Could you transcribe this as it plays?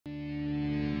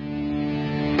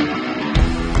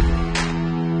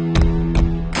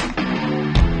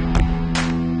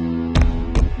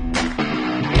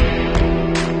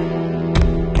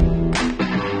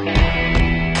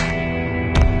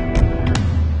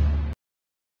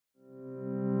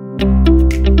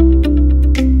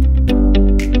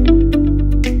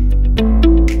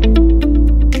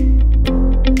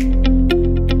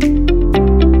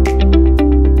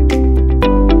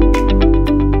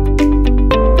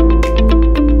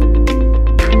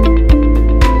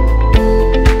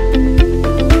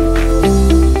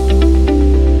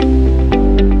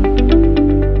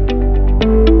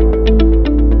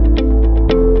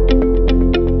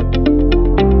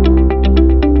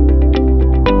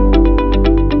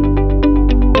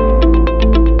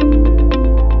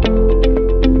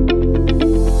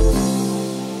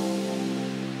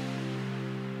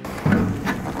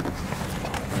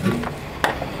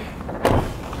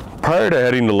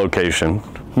heading to location,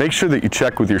 make sure that you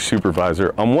check with your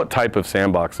supervisor on what type of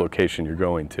SandBox location you're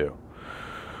going to.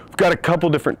 We've got a couple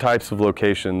different types of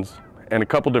locations and a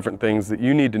couple different things that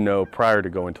you need to know prior to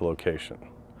going to location.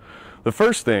 The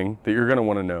first thing that you're going to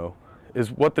want to know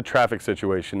is what the traffic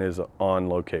situation is on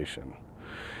location.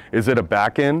 Is it a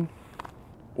back-in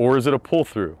or is it a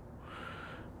pull-through?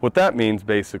 What that means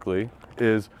basically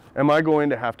is, am I going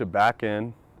to have to back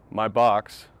in my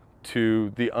box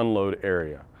to the unload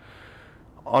area?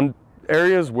 On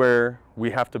areas where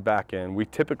we have to back in, we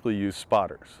typically use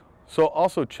spotters. So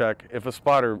also check if a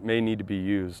spotter may need to be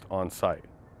used on site.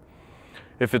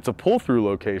 If it's a pull-through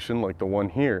location like the one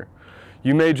here,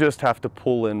 you may just have to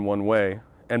pull in one way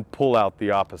and pull out the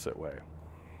opposite way.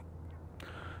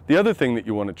 The other thing that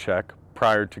you want to check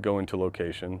prior to going to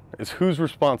location is who's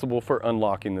responsible for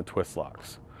unlocking the twist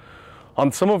locks.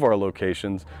 On some of our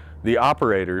locations, the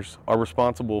operators are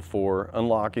responsible for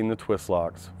unlocking the twist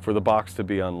locks for the box to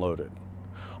be unloaded.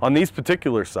 On these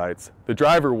particular sites, the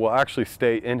driver will actually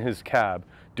stay in his cab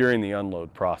during the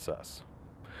unload process.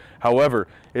 However,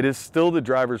 it is still the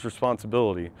driver's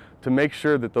responsibility to make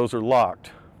sure that those are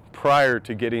locked prior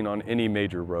to getting on any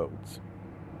major roads.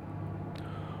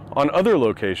 On other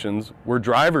locations where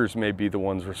drivers may be the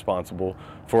ones responsible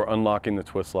for unlocking the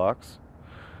twist locks,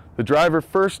 the driver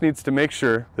first needs to make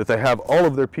sure that they have all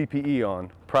of their PPE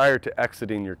on prior to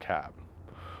exiting your cab.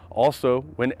 Also,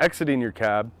 when exiting your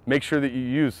cab, make sure that you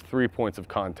use 3 points of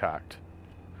contact.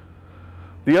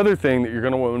 The other thing that you're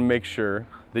going to want to make sure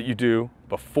that you do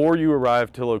before you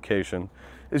arrive to location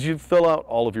is you fill out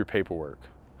all of your paperwork.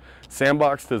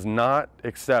 SandBox does not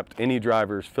accept any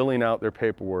drivers filling out their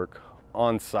paperwork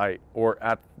on site or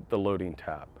at the loading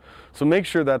tab. So make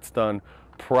sure that's done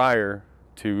prior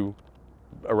to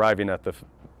arriving at the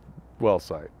well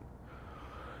site.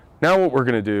 Now what we're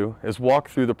going to do is walk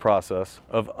through the process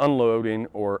of unloading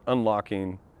or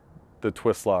unlocking the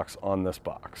twist locks on this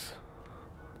box.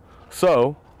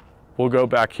 So we'll go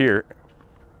back here.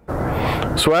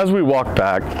 So as we walk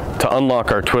back to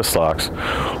unlock our twist locks,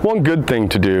 one good thing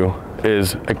to do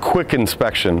is a quick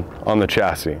inspection on the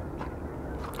chassis.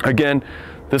 Again,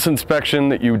 this inspection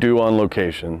that you do on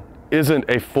location isn't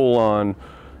a full-on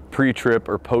pre-trip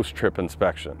or post-trip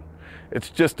inspection. It's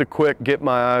just a quick get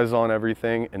my eyes on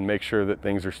everything and make sure that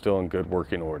things are still in good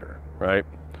working order, right?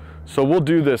 So we'll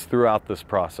do this throughout this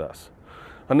process.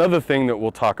 Another thing that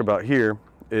we'll talk about here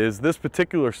is this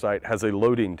particular site has a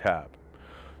loading tab.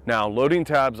 Now, loading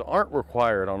tabs aren't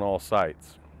required on all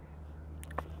sites.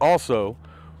 Also,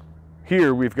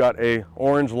 here we've got an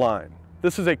orange line.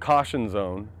 This is a caution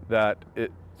zone that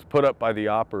it's put up by the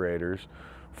operators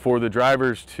for the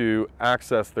drivers to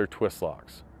access their twist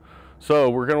locks. So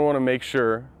we're going to want to make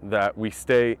sure that we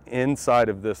stay inside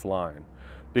of this line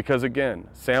because, again,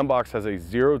 SandBox has a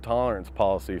zero tolerance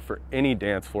policy for any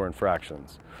dance floor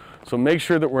infractions. So make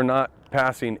sure that we're not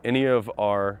passing any of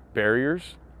our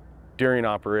barriers during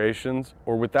operations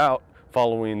or without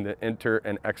following the enter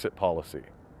and exit policy.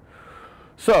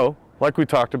 So, like we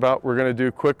talked about, we're going to do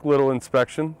a quick little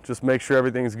inspection, just make sure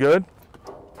everything's good.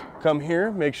 Come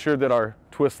here, make sure that our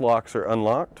twist locks are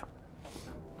unlocked.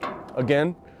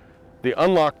 Again, the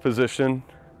unlock position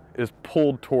is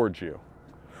pulled towards you.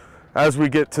 As we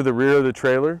get to the rear of the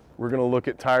trailer, we're going to look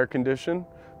at tire condition,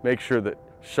 make sure that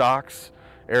shocks,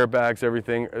 airbags,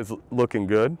 everything is looking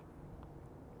good.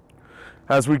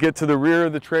 As we get to the rear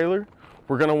of the trailer,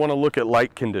 we're going to want to look at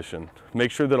light condition. Make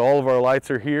sure that all of our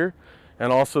lights are here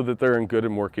and also that they're in good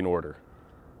and working order.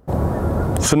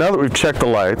 So now that we've checked the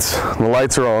lights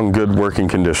are all in good working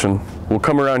condition, we'll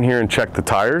come around here and check the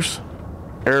tires,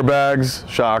 airbags,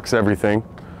 shocks, everything.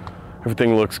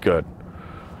 Everything looks good.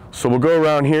 So we'll go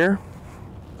around here,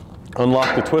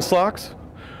 unlock the twist locks.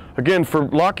 Again, for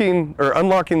locking or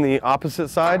unlocking the opposite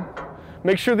side,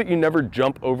 make sure that you never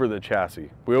jump over the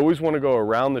chassis. We always want to go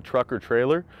around the truck or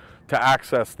trailer to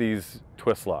access these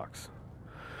twist locks.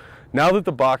 Now that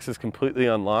the box is completely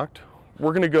unlocked,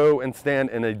 we're going to go and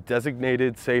stand in a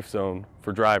designated safe zone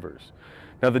for drivers.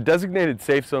 Now the designated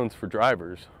safe zones for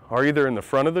drivers are either in the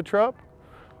front of the truck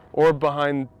or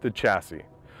behind the chassis.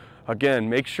 Again,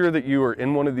 make sure that you are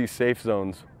in one of these safe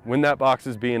zones when that box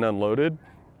is being unloaded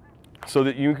so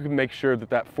that you can make sure that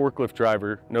that forklift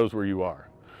driver knows where you are.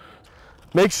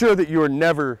 Make sure that you are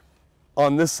never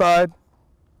on this side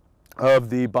of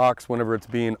the box whenever it's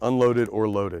being unloaded or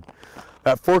loaded.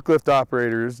 That forklift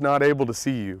operator is not able to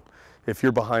see you if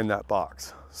you're behind that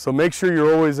box. So make sure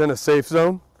you're always in a safe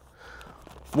zone.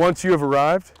 Once you have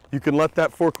arrived, you can let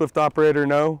that forklift operator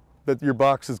know that your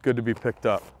box is good to be picked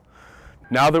up.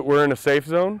 Now that we're in a safe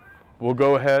zone, we'll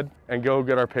go ahead and go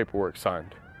get our paperwork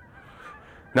signed.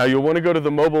 Now you'll want to go to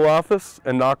the mobile office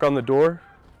and knock on the door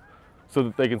so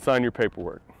that they can sign your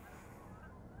paperwork.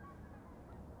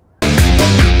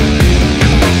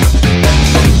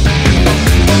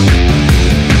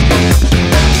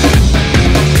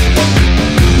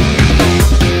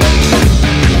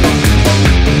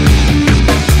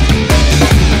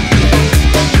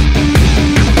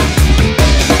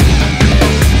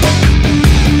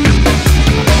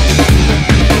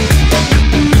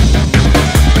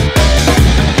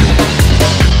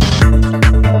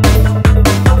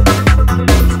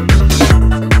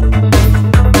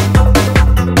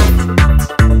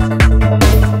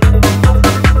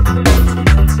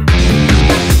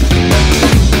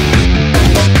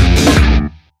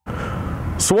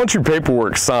 So once your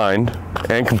paperwork's signed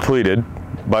and completed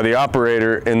by the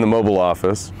operator in the mobile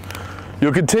office,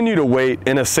 you'll continue to wait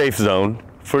in a safe zone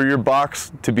for your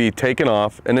box to be taken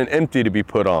off and an empty to be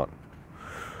put on.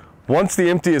 Once the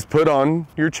empty is put on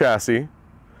your chassis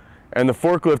and the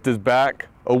forklift is back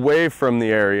away from the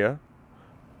area,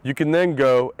 you can then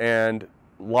go and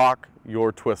lock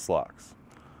your twist locks.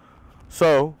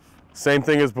 So, same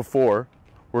thing as before,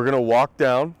 we're going to walk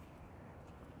down,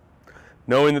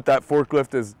 knowing that that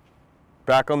forklift is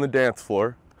back on the dance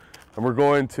floor, and we're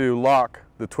going to lock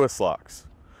the twist locks.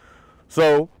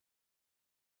 So,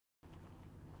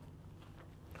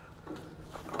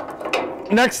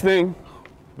 next thing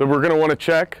that we're going to want to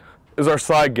check is our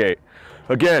slide gate.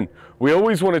 Again, we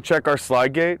always want to check our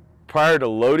slide gate prior to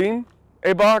loading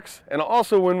a box and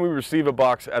also when we receive a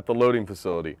box at the loading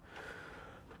facility.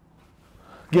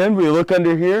 Again, we look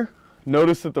under here.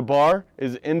 Notice that the bar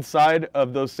is inside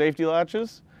of those safety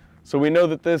latches, so we know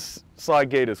that this slide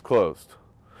gate is closed.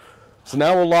 So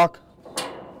now we'll lock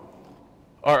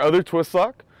our other twist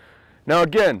lock. Now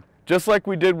again, just like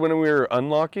we did when we were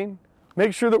unlocking,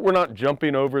 make sure that we're not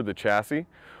jumping over the chassis.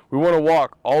 We want to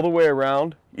walk all the way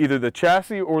around either the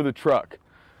chassis or the truck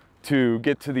to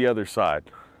get to the other side.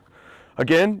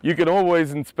 Again, you can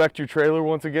always inspect your trailer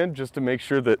once again just to make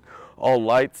sure that all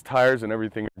lights, tires, and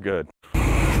everything are good.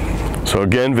 So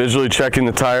again, visually checking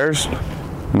the tires,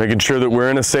 making sure that we're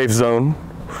in a safe zone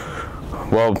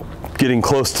while getting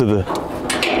close to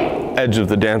the edge of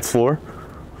the dance floor.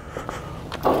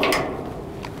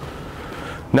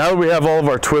 Now that we have all of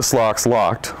our twist locks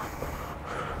locked,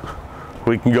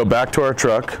 we can go back to our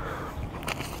truck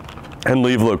and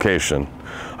leave location.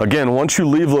 Again, once you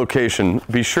leave location,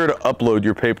 be sure to upload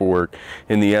your paperwork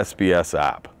in the SBS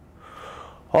app.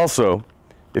 Also,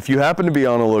 if you happen to be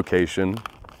on a location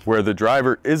where the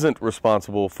driver isn't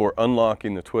responsible for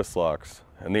unlocking the twist locks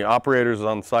and the operators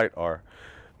on site are,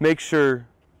 make sure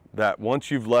that once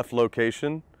you've left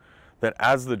location, that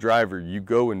as the driver, you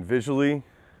go and visually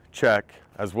check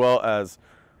as well as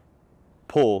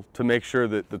pull to make sure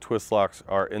that the twist locks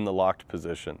are in the locked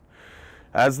position.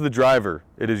 As the driver,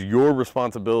 it is your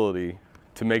responsibility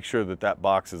to make sure that that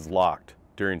box is locked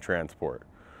during transport.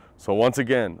 So once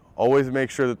again, always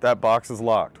make sure that that box is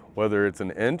locked, whether it's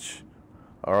an inch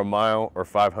or a mile or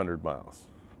 500 miles.